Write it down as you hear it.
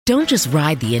Don't just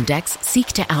ride the index, seek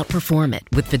to outperform it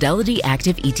with Fidelity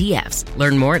Active ETFs.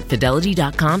 Learn more at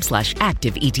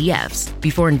fidelity.com/active ETFs.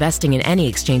 Before investing in any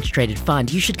exchange-traded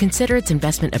fund, you should consider its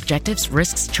investment objectives,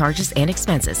 risks, charges, and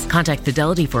expenses. Contact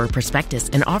Fidelity for a prospectus,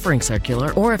 an offering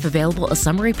circular, or if available, a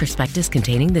summary prospectus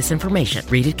containing this information.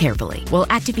 Read it carefully. While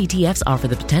active ETFs offer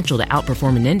the potential to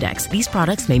outperform an index, these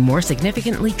products may more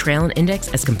significantly trail an index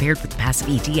as compared with passive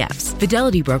ETFs.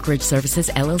 Fidelity Brokerage Services,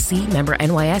 LLC, member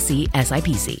NYSE,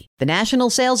 SIPC. The national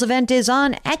sales event is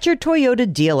on at your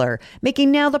Toyota dealer,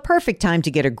 making now the perfect time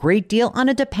to get a great deal on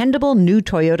a dependable new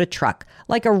Toyota truck,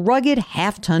 like a rugged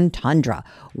half-ton Tundra.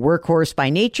 Workhorse by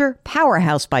nature,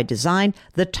 powerhouse by design,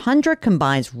 the Tundra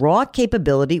combines raw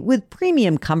capability with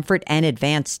premium comfort and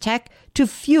advanced tech to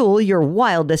fuel your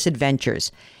wildest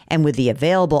adventures. And with the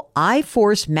available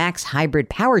iForce Max hybrid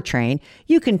powertrain,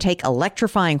 you can take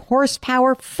electrifying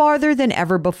horsepower farther than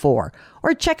ever before.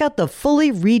 Or check out the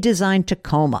fully redesigned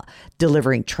Tacoma,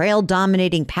 delivering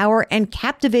trail-dominating power and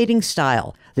captivating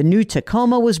style. The new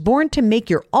Tacoma was born to make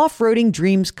your off-roading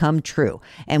dreams come true.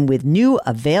 And with new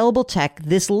available tech,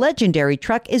 this legendary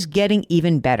truck is getting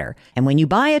even better. And when you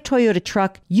buy a Toyota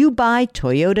truck, you buy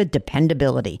Toyota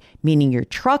dependability, meaning your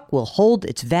truck will hold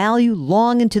its value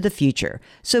long into the future.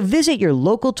 So visit your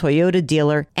local Toyota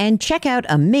dealer and check out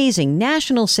amazing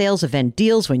national sales event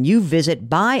deals when you visit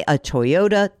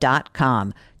buyatoyota.com.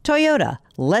 Toyota,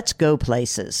 let's go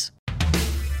places.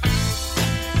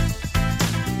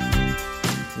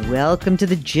 Welcome to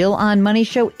the Jill on Money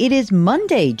Show. It is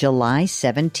Monday, July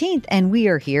 17th, and we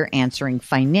are here answering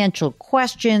financial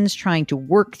questions, trying to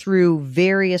work through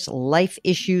various life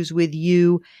issues with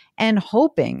you, and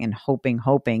hoping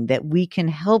that we can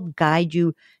help guide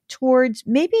you towards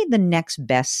maybe the next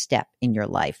best step in your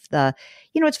life.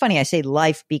 It's funny, I say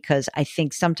life because I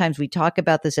think sometimes we talk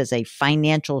about this as a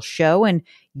financial show. And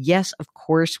yes, of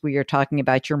course, we are talking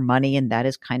about your money, and that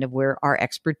is kind of where our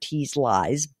expertise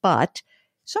lies. But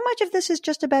so much of this is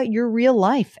just about your real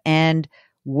life and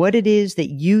what it is that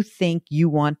you think you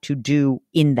want to do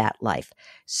in that life.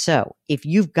 So if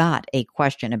you've got a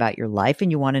question about your life and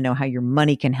you want to know how your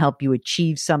money can help you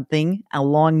achieve something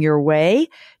along your way,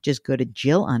 just go to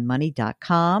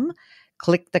jillonmoney.com,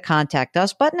 click the Contact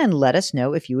Us button, and let us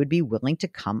know if you would be willing to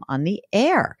come on the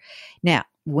air. Now,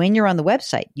 when you're on the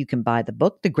website, you can buy the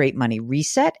book, The Great Money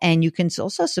Reset, and you can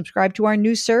also subscribe to our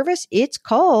new service. It's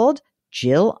called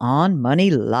Jill on Money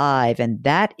Live, and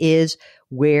that is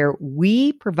where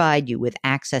we provide you with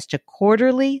access to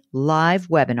quarterly live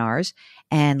webinars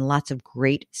and lots of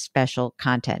great special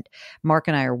content. Mark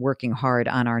and I are working hard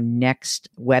on our next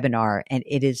webinar, and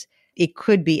it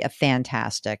could be a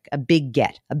big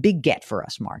get for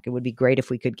us, Mark. It would be great if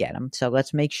we could get them. So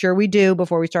let's make sure we do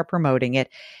before we start promoting it.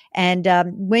 And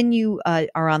when you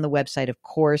are on the website, of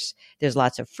course, there's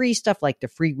lots of free stuff like the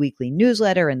free weekly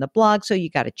newsletter and the blog. So you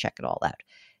got to check it all out.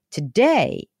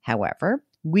 Today, however,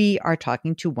 we are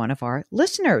talking to one of our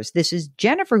listeners. This is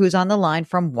Jennifer, who's on the line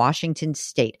from Washington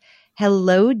State.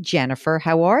 Hello, Jennifer.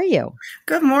 How are you?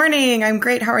 Good morning. I'm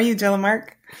great. How are you, Jill and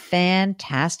Mark?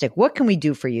 Fantastic. What can we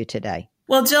do for you today?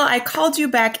 Well, Jill, I called you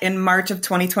back in March of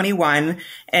 2021,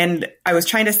 and I was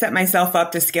trying to set myself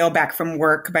up to scale back from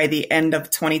work by the end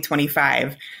of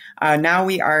 2025. Now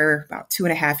we are about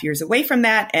 2.5 years away from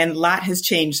that, and a lot has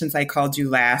changed since I called you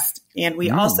last. And we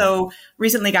also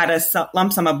recently got a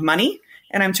lump sum of money,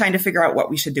 and I'm trying to figure out what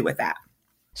we should do with that.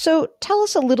 So tell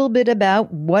us a little bit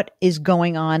about what is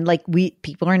going on. Like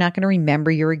people are not going to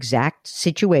remember your exact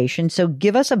situation. So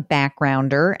give us a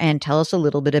backgrounder and tell us a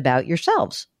little bit about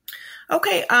yourselves.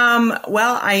 Okay.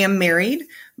 Well, I am married.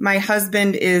 My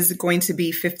husband is going to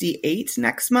be 58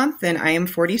 next month, and I am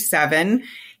 47.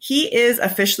 He is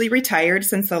officially retired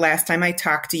since the last time I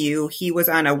talked to you. He was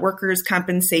on a workers'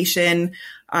 compensation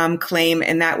claim,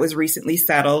 and that was recently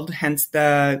settled, hence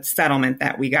the settlement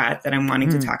that we got that I'm wanting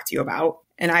to talk to you about.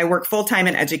 And I work full-time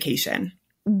in education.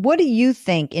 What do you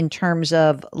think in terms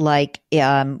of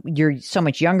you're so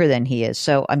much younger than he is.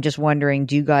 So I'm just wondering,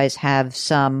 do you guys have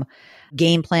some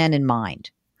game plan in mind?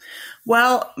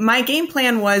 Well, my game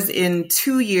plan was in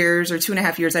 2 years or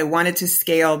 2.5 years, I wanted to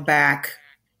scale back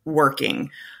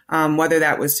working, whether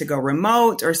that was to go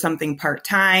remote or something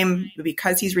part-time.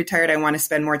 Because he's retired, I want to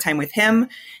spend more time with him.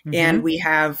 Mm-hmm. And we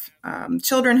have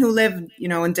children who live,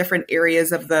 in different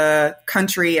areas of the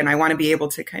country, and I want to be able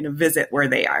to kind of visit where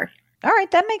they are. All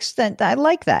right. That makes sense. I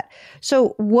like that. So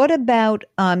what about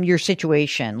your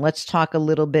situation? Let's talk a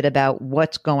little bit about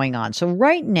what's going on. So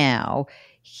right now,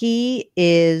 he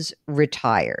is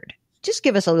retired. Just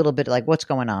give us a little bit what's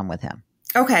going on with him.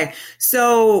 Okay.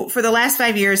 So for the last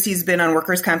 5 years, he's been on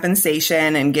workers'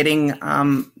 compensation and getting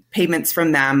payments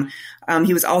from them.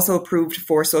 He was also approved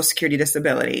for Social Security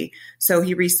disability. So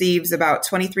he receives about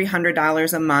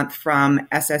 $2,300 a month from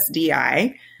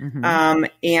SSDI.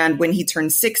 And when he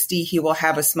turns 60, he will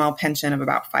have a small pension of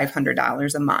about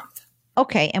 $500 a month.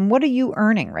 Okay. And what are you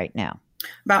earning right now?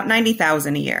 About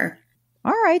 $90,000 a year.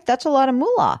 All right. That's a lot of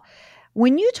moolah.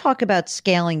 When you talk about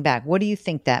scaling back, what do you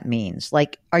think that means?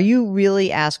 Like, are you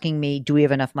really asking me, do we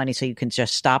have enough money so you can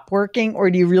just stop working? Or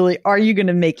are you going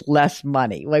to make less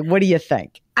money? Like, what do you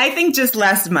think? I think just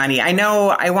less money. I know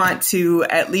I want to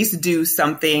at least do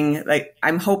something like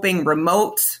I'm hoping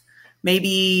remote,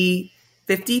 maybe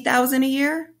 $50,000 a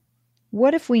year.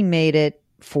 What if we made it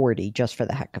 40 just for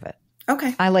the heck of it?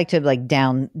 Okay. I like to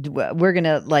we're going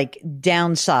to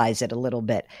downsize it a little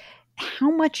bit.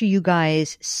 How much are you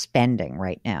guys spending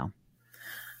right now?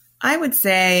 I would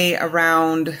say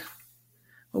around,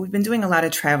 we've been doing a lot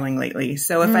of traveling lately.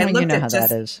 So if I look at just,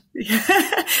 that is.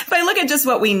 If I look at just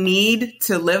what we need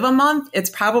to live a month, it's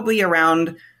probably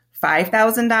around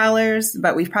 $5,000,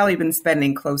 but we've probably been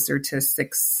spending closer to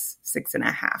six and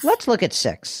a half. Let's look at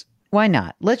 6. Why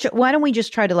not? Why don't we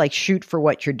just try to shoot for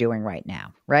what you're doing right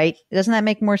now, right? Doesn't that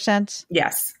make more sense?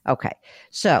 Yes. Okay.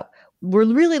 So we're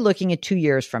really looking at 2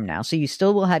 years from now. So you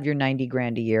still will have your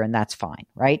 $90,000 a year, and that's fine,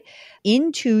 right?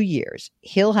 In 2 years,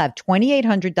 he'll have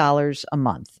 $2,800 a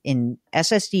month in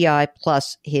SSDI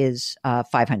plus his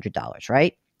 $500,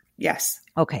 right? Yes.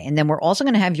 Okay. And then we're also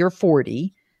going to have your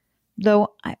 40,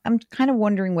 though I'm kind of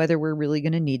wondering whether we're really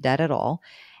going to need that at all.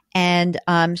 And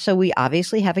so we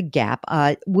obviously have a gap.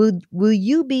 Will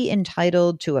you be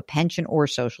entitled to a pension or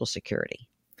Social Security?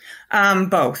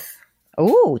 Both.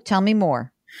 Oh, tell me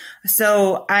more.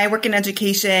 So I work in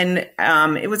education.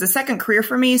 It was a second career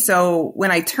for me. So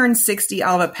when I turn 60,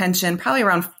 I'll have a pension, probably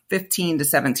around $1,500 to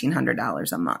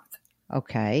 $1,700 a month.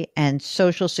 Okay. And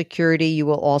Social Security, you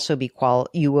will also be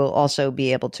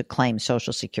able to claim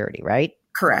Social Security, right?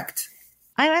 Correct.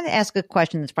 I'm going to ask a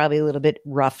question that's probably a little bit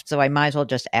rough, so I might as well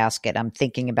just ask it. I'm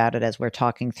thinking about it as we're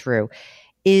talking through.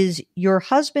 Is your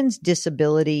husband's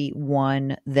disability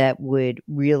one that would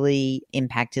really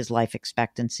impact his life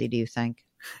expectancy, do you think?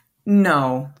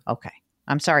 No. Okay.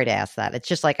 I'm sorry to ask that. It's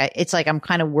just it's like I'm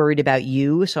kind of worried about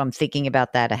you, so I'm thinking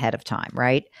about that ahead of time,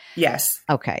 right? Yes.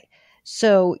 Okay.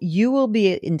 So you will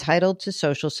be entitled to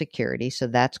Social Security, so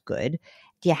that's good.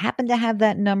 Do you happen to have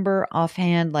that number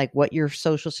offhand, like what your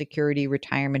Social Security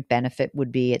retirement benefit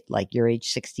would be at your age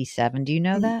 67? Do you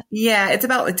know that? Yeah, it's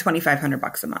about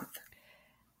 $2,500 a month.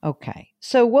 Okay.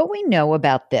 So what we know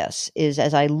about this is,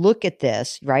 as I look at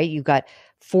this, right, you've got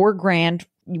 $4,000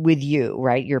 with you,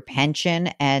 right? Your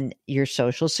pension and your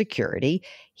Social Security.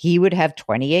 He would have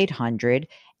 $2,800.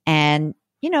 And,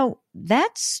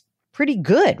 that's pretty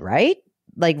good, right?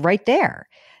 Like right there.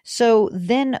 So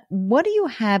then what do you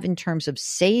have in terms of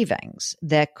savings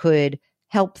that could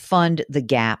help fund the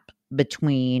gap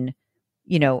between,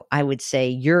 I would say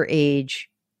your age,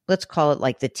 let's call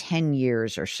it the 10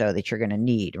 years or so that you're going to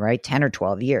need, right? 10 or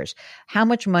 12 years. How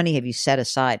much money have you set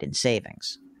aside in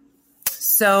savings?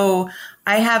 So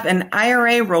I have an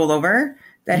IRA rollover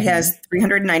that has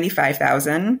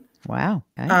 $395,000. Wow.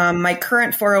 Okay. My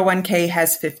current 401k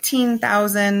has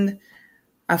 $15,000.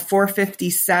 A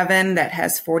 457 that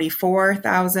has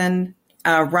 $44,000,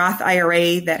 a Roth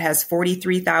IRA that has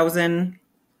 $43,000,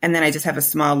 and then I just have a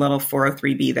small little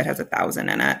 403b that has $1,000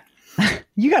 in it.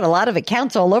 You got a lot of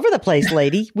accounts all over the place,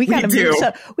 lady. We got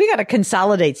to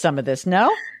consolidate some of this. No?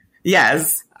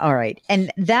 Yes. All right.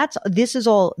 And this is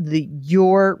all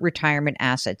your retirement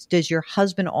assets. Does your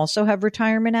husband also have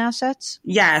retirement assets?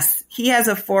 Yes. He has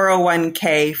a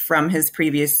 401k from his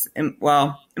previous,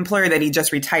 employer that he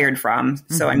just retired from.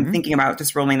 So I'm thinking about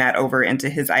just rolling that over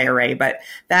into his IRA, but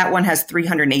that one has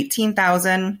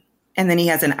 $318,000. And then he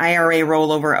has an IRA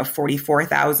rollover of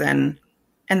 $44,000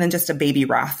 and then just a baby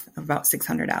Roth of about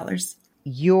 $600.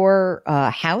 Your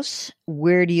house,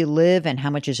 where do you live and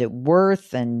how much is it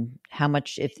worth, and how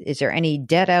much, is there any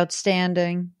debt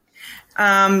outstanding?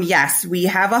 Yes, we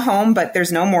have a home, but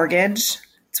there's no mortgage.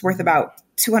 It's worth about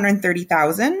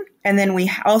 $230,000. And then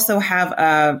we also have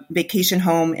a vacation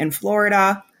home in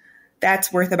Florida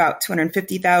that's worth about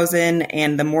 $250,000,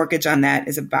 and the mortgage on that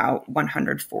is about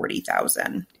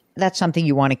 $140,000. That's something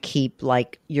you want to keep,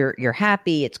 you're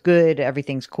happy, it's good,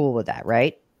 everything's cool with that,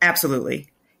 right? Absolutely.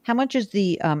 How much is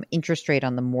the interest rate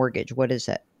on the mortgage? What is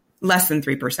it? Less than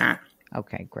 3%.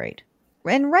 Okay, great.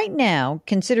 And right now,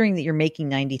 considering that you're making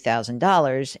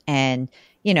 $90,000 and,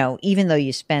 even though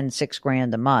you spend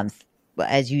 $6,000 a month,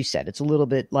 as you said, it's a little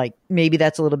bit maybe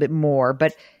that's a little bit more,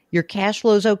 but your cash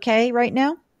flow is okay right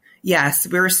now? Yes,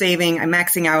 we were saving. I'm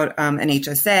maxing out an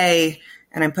HSA,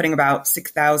 and I'm putting about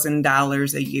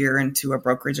 $6,000 a year into a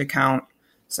brokerage account.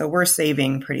 So we're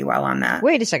saving pretty well on that.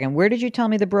 Wait a second. Where did you tell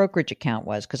me the brokerage account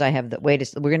was? Because I have we're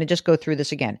going to just go through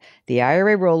this again. The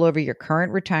IRA rollover, your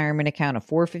current retirement account of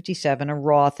 $457, a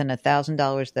Roth, and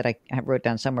 $1,000 that I wrote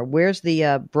down somewhere. Where's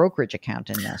the brokerage account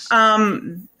in this?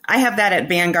 I have that at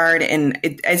Vanguard, and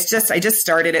I just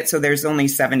started it, so there's only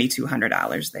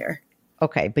 $7,200 there.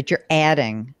 Okay, but you're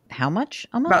adding how much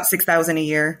a month? About $6,000 a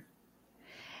year.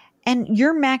 And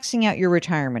you're maxing out your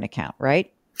retirement account,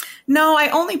 right? No, I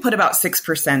only put about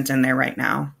 6% in there right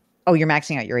now. Oh, you're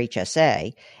maxing out your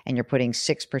HSA and you're putting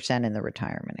 6% in the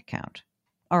retirement account.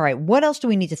 All right. What else do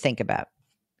we need to think about?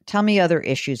 Tell me other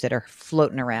issues that are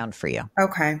floating around for you.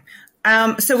 Okay.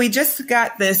 So we just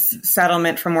got this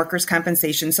settlement from workers'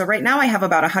 compensation. So right now I have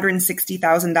about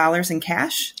 $160,000 in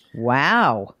cash.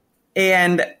 Wow.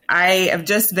 And I have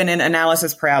just been in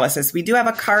analysis paralysis. We do have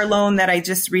a car loan that I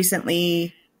just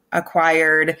recently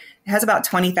acquired. It has about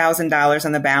 $20,000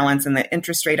 on the balance, and the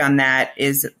interest rate on that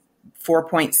is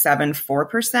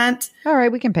 4.74%. All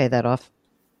right, we can pay that off.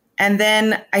 And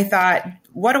then I thought,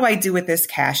 what do I do with this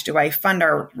cash? Do I fund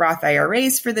our Roth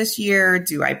IRAs for this year?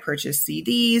 Do I purchase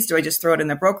CDs? Do I just throw it in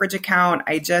the brokerage account?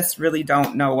 I just really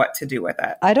don't know what to do with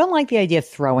it. I don't like the idea of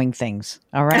throwing things.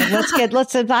 All right, let's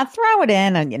not throw it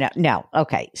in. And no.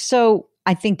 Okay, so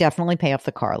I think definitely pay off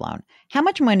the car loan. How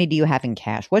much money do you have in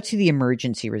cash? What's the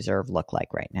emergency reserve look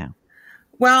like right now?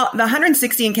 Well, the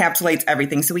 160 encapsulates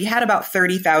everything. So we had about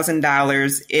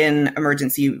 $30,000 in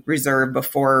emergency reserve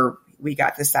before we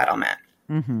got the settlement.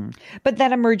 Mm-hmm. But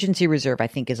that emergency reserve, I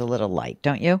think, is a little light,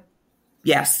 don't you?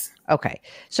 Yes. Okay.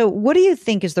 So what do you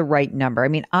think is the right number? I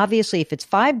mean, obviously, if it's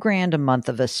 $5,000 a month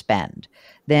of a spend,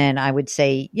 then I would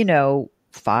say,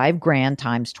 $5,000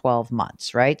 times 12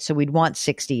 months, right? So we'd want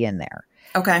 60 in there.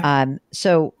 Okay.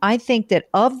 So I think that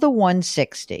of the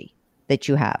 160 that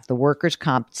you have, the workers'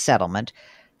 comp settlement,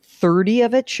 30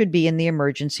 of it should be in the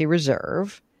emergency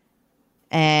reserve.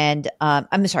 And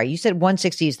I'm sorry, you said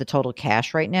 160 is the total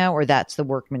cash right now, or that's the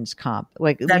workman's comp?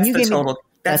 Like that's the total.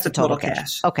 That's the total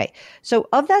cash. Okay. So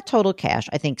of that total cash,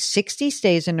 I think 60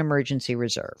 stays in emergency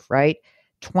reserve, right?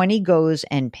 20 goes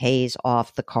and pays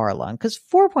off the car loan because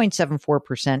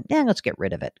 4.74%, let's get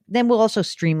rid of it. Then we'll also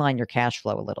streamline your cash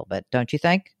flow a little bit, don't you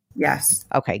think? Yes.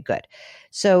 Okay, good.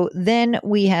 So then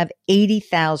we have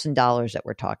 $80,000 that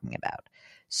we're talking about.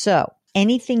 So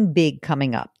anything big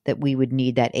coming up that we would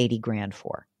need that $80,000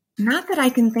 for? Not that I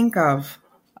can think of.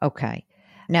 Okay.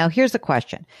 Now here's the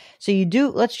question. So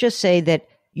let's just say that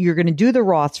you're going to do the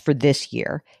Roths for this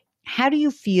year. How do you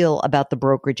feel about the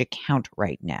brokerage account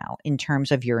right now in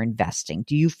terms of your investing?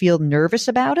 Do you feel nervous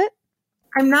about it?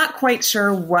 I'm not quite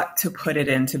sure what to put it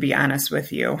in, to be honest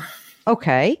with you.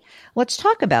 Okay, let's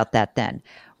talk about that then.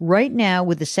 Right now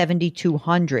with the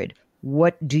 7,200,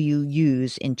 what do you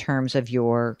use in terms of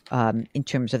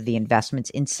the investments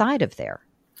inside of there?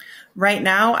 Right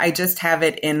now, I just have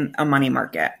it in a money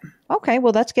market. Okay,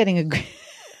 well that's getting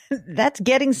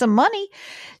some money.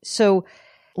 So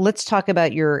let's talk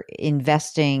about your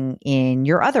investing in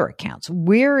your other accounts.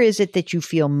 Where is it that you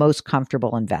feel most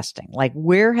comfortable investing? Like,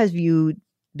 where have you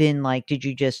been did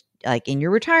you just, in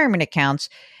your retirement accounts,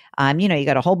 you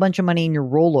got a whole bunch of money in your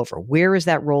rollover. Where is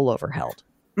that rollover held?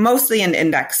 Mostly in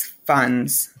index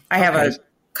funds. I have a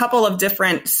couple of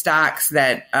different stocks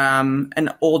that an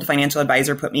old financial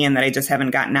advisor put me in that I just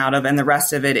haven't gotten out of. And the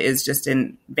rest of it is just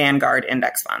in Vanguard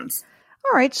index funds.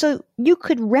 All right. So you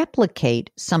could replicate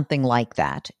something like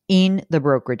that in the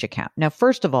brokerage account. Now,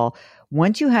 first of all,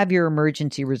 once you have your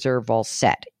emergency reserve all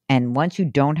set, and once you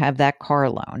don't have that car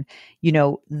loan,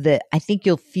 I think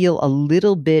you'll feel a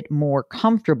little bit more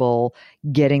comfortable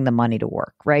getting the money to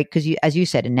work, right? Because as you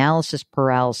said, analysis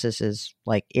paralysis is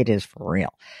it is for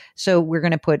real. So we're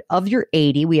going to put, of your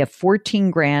 80, we have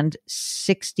 14 grand,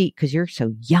 60, because you're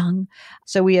so young.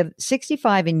 So we have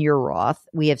 65 in your Roth.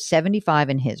 We have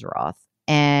 75 in his Roth.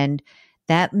 And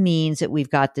that means that we've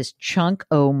got this chunk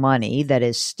o' money that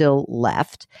is still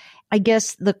left. I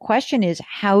guess the question is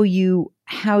how you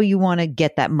want to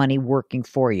get that money working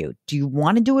for you. Do you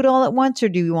want to do it all at once, or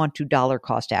do you want to dollar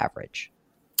cost average?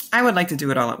 I would like to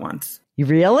do it all at once. You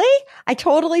really? I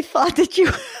totally thought that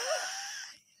you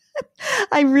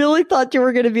I really thought you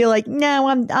were going to be like, no,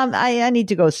 I need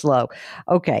to go slow.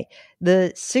 Okay.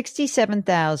 The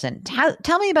 67,000.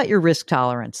 Tell me about your risk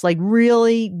tolerance.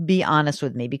 Really be honest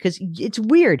with me, because it's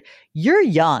weird. You're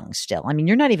young still. I mean,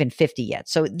 you're not even 50 yet.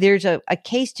 So there's a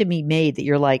case to be made that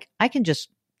you're like, I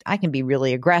can be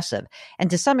really aggressive. And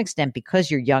to some extent, because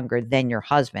you're younger than your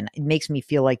husband, it makes me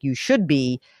feel like you should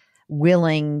be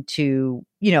willing to,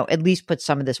 at least put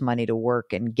some of this money to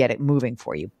work and get it moving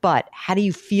for you. But how do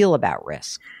you feel about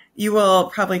risk? You will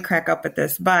probably crack up at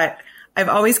this, but I've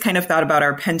always kind of thought about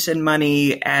our pension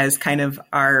money as kind of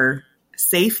our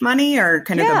safe money or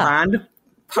kind of the bond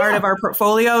part of our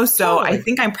portfolio. So totally. I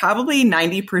think I'm probably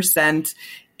 90%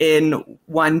 in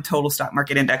one total stock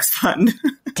market index fund.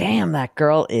 Damn, that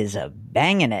girl is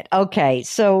banging it. Okay.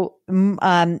 So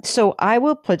I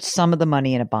will put some of the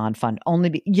money in a bond fund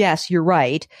yes, you're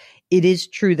right. It is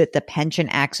true that the pension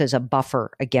acts as a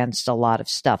buffer against a lot of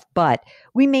stuff, but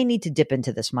we may need to dip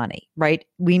into this money, right?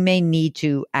 We may need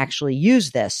to actually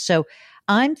use this. So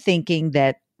I'm thinking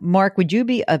that, Mark, would you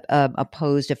be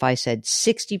opposed if I said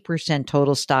 60%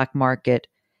 total stock market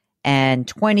and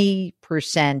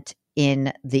 20%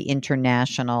 in the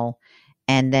international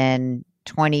and then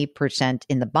 20%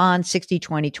 in the bond, 60,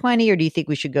 20, 20? Or do you think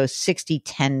we should go 60,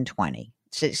 10, 20?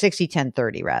 60, 10,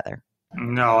 30 rather?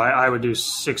 No, I would do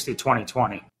 60, 20,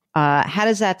 20. How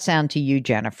does that sound to you,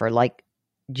 Jennifer? Like,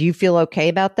 do you feel okay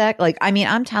about that? Like, I mean,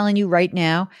 I'm telling you right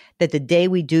now that the day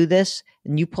we do this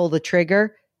and you pull the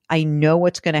trigger, I know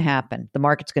what's going to happen. The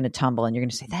market's going to tumble and you're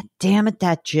going to say,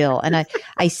 that Jill. And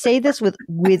I say this with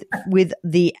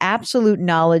the absolute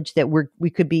knowledge that we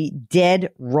could be dead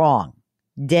wrong,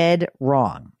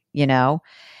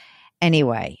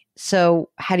 Anyway, so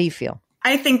how do you feel?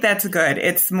 I think that's good.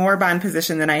 It's more bond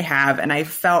position than I have. And I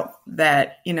felt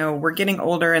that, we're getting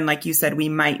older. And like you said, we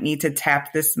might need to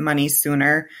tap this money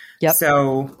sooner. Yep.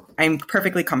 So I'm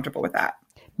perfectly comfortable with that.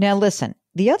 Now, listen,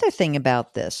 the other thing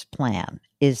about this plan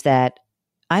is that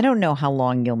I don't know how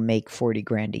long you'll make 40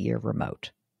 grand a year remote.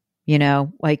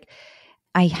 Like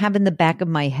I have in the back of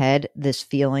my head this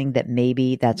feeling that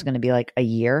maybe that's going to be like a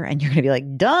year and you're going to be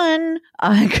like, done,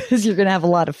 because you're going to have a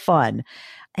lot of fun.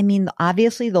 I mean,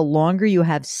 obviously, the longer you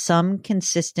have some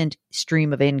consistent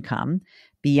stream of income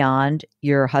beyond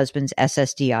your husband's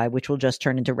SSDI, which will just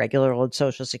turn into regular old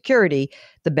Social Security,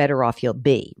 the better off you'll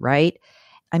be, right?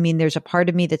 I mean, there's a part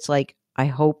of me that's like, I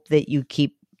hope that you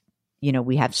keep,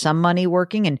 we have some money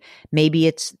working, and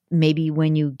maybe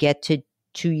when you get to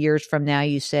 2 years from now,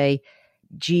 you say,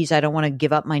 geez, I don't want to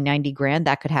give up my 90 grand.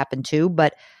 That could happen too.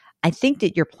 But I think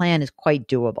that your plan is quite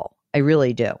doable. I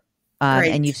really do.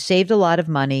 And you've saved a lot of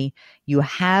money. You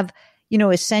have,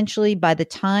 essentially by the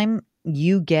time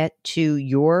you get to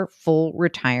your full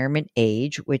retirement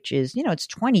age, which is, it's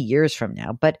 20 years from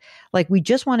now, but like, we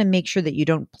just want to make sure that you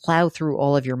don't plow through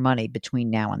all of your money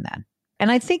between now and then.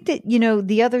 And I think that,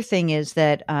 the other thing is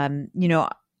that,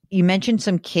 you mentioned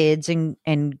some kids and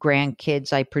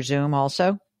grandkids, I presume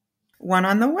also. One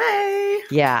on the way.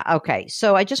 Yeah. Okay.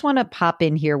 So I just want to pop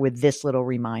in here with this little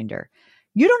reminder.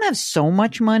 You don't have so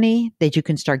much money that you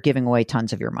can start giving away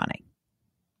tons of your money.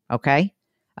 Okay?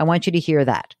 I want you to hear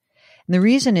that. And the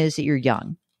reason is that you're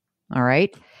young. All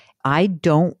right? I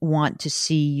don't want to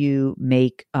see you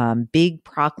make big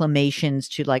proclamations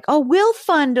to like, oh, we'll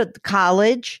fund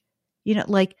college.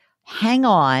 Hang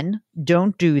on.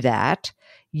 Don't do that.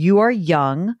 You are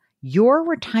young. Your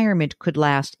retirement could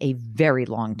last a very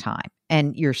long time,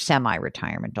 and your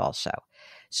semi-retirement also.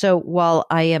 So while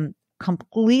I am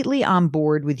completely on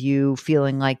board with you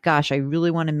feeling like, gosh, I really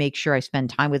want to make sure I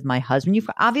spend time with my husband. You've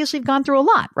obviously gone through a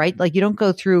lot, right? Like you don't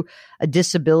go through a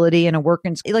disability and a work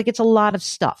and like it's a lot of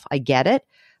stuff. I get it.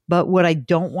 But what I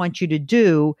don't want you to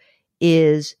do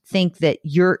is think that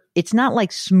it's not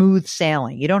like smooth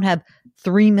sailing. You don't have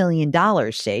 $3 million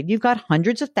saved. You've got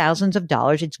hundreds of thousands of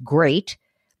dollars. It's great,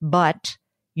 but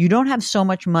you don't have so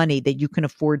much money that you can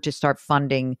afford to start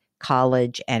funding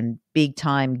college and big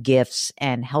time gifts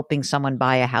and helping someone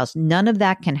buy a house. None of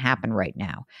that can happen right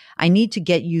now. I need to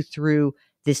get you through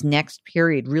this next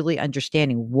period, really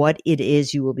understanding what it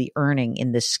is you will be earning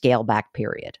in this scale back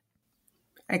period.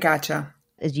 I gotcha.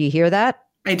 Do you hear that?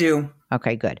 I do.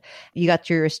 Okay, good. You got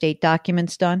your estate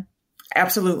documents done?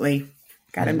 Absolutely.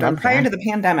 Got them done prior to the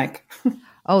pandemic.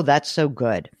 Oh, that's so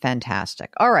good.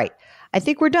 Fantastic. All right. I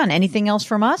think we're done. Anything else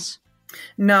from us?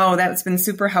 No, that's been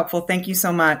super helpful. Thank you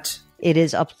so much. It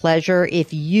is a pleasure.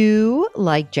 If you,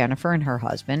 like Jennifer and her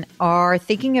husband, are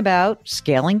thinking about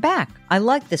scaling back, I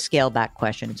like the scale back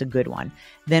question. It's a good one.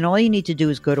 Then all you need to do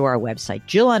is go to our website,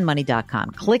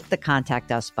 JillOnMoney.com, click the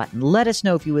Contact Us button. Let us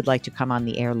know if you would like to come on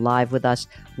the air live with us.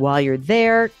 While you're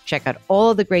there, check out all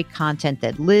of the great content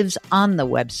that lives on the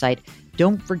website.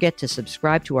 Don't forget to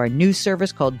subscribe to our new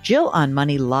service called Jill on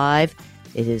Money Live.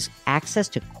 It is access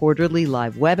to quarterly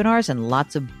live webinars and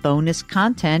lots of bonus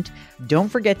content. Don't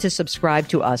forget to subscribe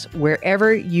to us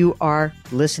wherever you are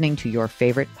listening to your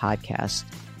favorite podcast.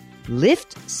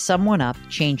 Lift someone up,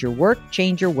 change your work,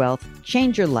 change your wealth,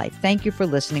 change your life. Thank you for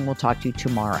listening. We'll talk to you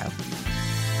tomorrow.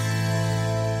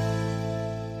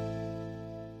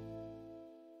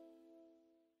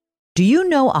 Do you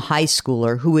know a high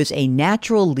schooler who is a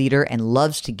natural leader and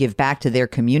loves to give back to their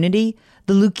community?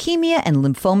 The Leukemia and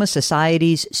Lymphoma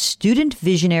Society's Student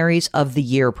Visionaries of the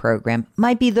Year program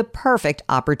might be the perfect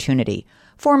opportunity.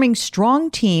 Forming strong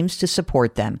teams to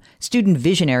support them, Student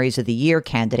Visionaries of the Year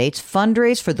candidates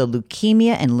fundraise for the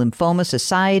Leukemia and Lymphoma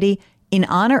Society in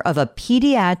honor of a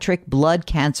pediatric blood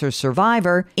cancer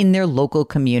survivor in their local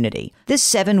community. This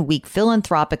 7-week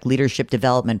philanthropic leadership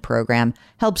development program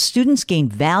helps students gain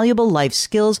valuable life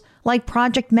skills like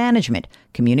project management,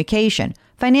 communication,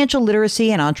 financial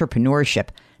literacy, and entrepreneurship.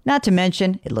 Not to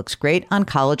mention, it looks great on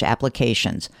college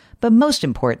applications. But most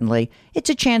importantly, it's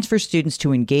a chance for students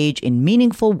to engage in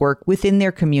meaningful work within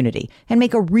their community and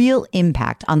make a real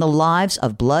impact on the lives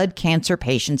of blood cancer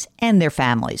patients and their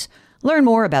families. Learn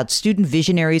more about Student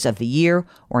Visionaries of the Year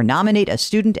or nominate a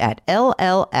student at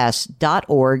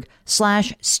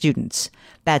lls.org/students.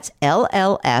 That's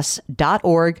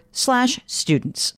lls.org/students.